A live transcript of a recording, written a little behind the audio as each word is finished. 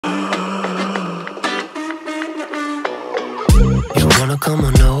wanna come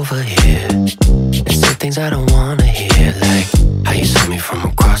on over here and say things I don't wanna hear, like how you saw me from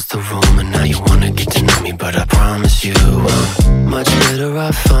across the room and now you wanna get to know me, but I promise you I'm much better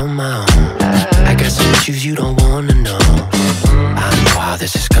off on my own. I got some issues you don't wanna know. I know how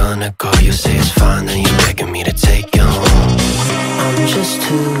this is gonna go. You say it's fine, then you're begging me to take you home. I'm just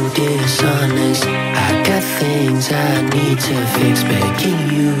too dishonest. I got things I need to fix, begging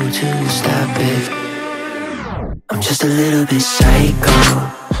you to stop it. I'm just a little bit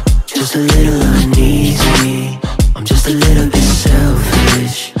psycho, just a little uneasy. I'm just a little bit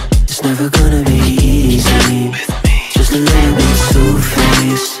selfish. It's never gonna be easy. Just a little bit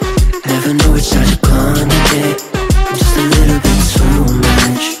two-faced.